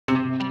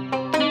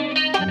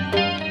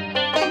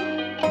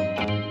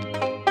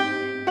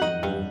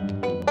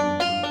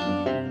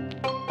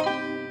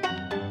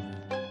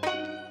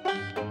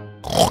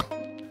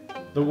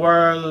The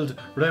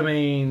world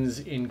remains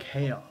in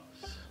chaos.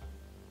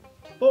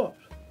 But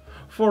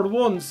for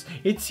once,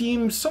 it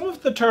seems some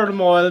of the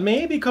turmoil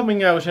may be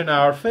coming out in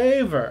our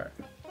favour,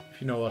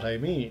 if you know what I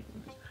mean.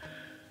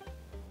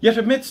 Yet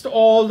amidst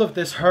all of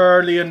this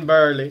hurly and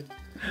burly,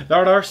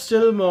 there are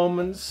still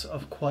moments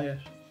of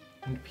quiet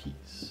and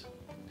peace.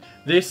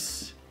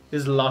 This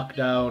is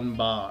Lockdown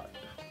Bard.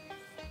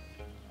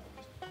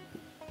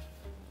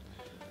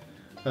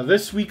 Now,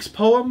 this week's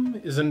poem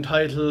is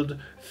entitled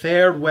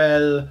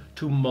Farewell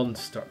to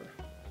Munster.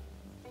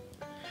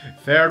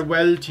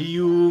 Farewell to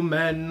you,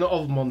 men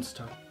of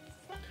Munster.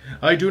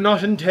 I do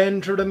not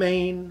intend to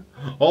remain,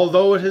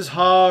 although it is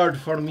hard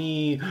for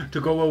me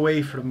to go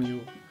away from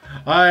you.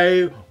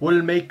 I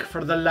will make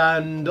for the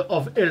land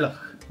of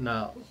Illich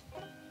now.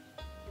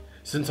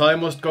 Since I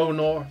must go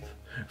north,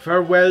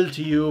 farewell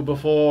to you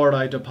before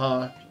I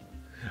depart.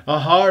 A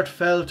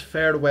heartfelt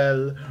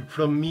farewell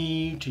from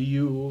me to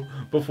you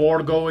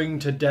before going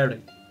to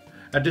Derry,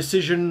 a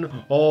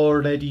decision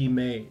already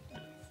made.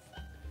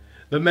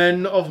 The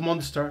men of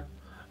Munster,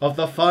 of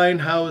the fine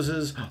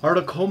houses, are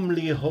a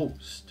comely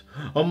host,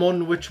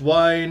 among which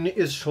wine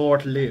is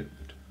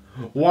short-lived.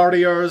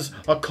 Warriors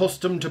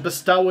accustomed to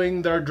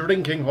bestowing their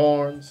drinking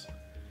horns.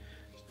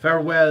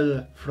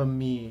 Farewell from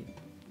me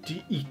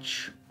to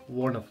each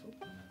one of them.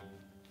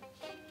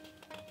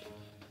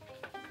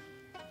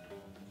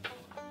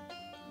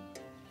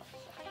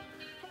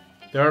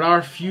 There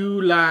are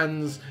few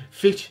lands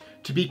fit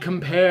to be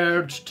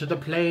compared to the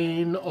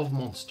plain of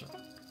Munster.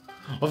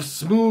 Of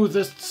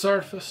smoothest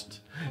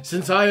surface,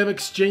 since I am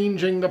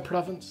exchanging the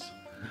province,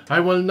 I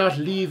will not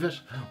leave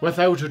it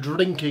without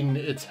drinking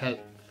its health.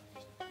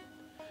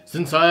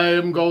 Since I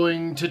am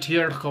going to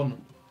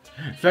Tircon,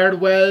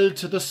 farewell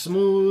to the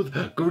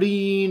smooth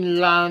green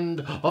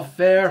land of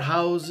fair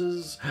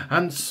houses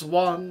and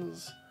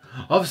swans,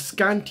 of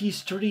scanty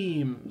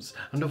streams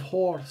and of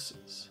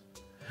horses,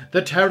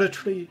 the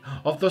territory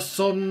of the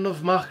son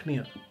of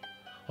Machnia,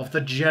 of the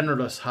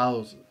generous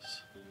houses.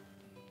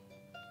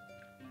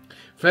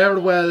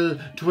 Farewell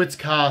to its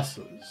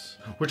castles,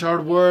 which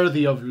are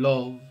worthy of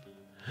love.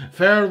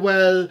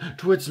 Farewell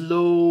to its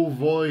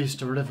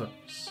low-voiced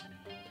rivers.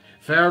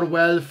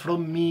 Farewell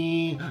from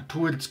me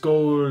to its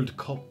gold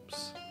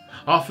cups.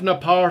 Often a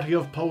party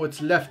of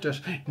poets left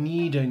it,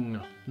 needing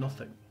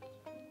nothing.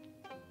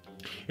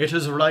 It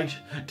is right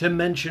to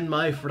mention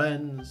my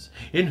friends,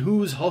 in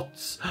whose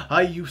huts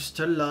I used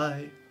to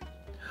lie.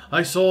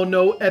 I saw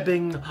no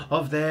ebbing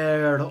of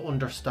their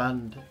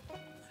understanding.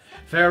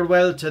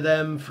 Farewell to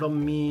them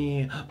from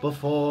me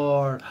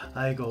before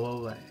I go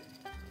away.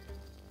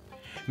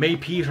 May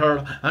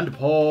Peter and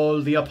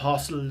Paul the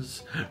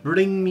apostles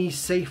bring me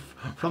safe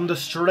from the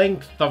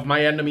strength of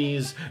my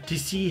enemies to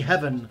see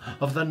heaven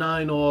of the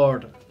 9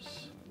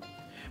 orders.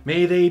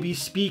 May they be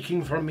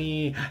speaking for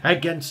me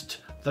against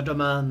the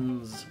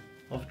demands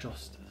of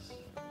justice.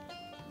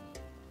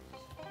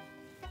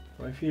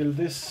 I feel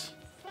this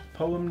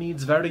poem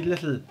needs very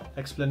little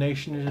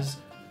explanation. It is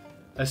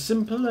a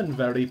simple and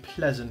very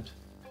pleasant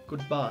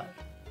goodbye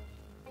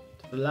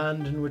to the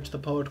land in which the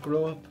poet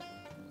grew up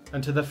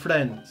and to the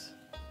friends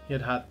he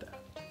had had there.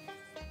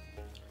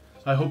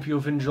 I hope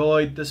you've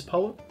enjoyed this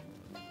poem.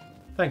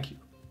 Thank you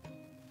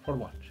for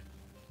watching.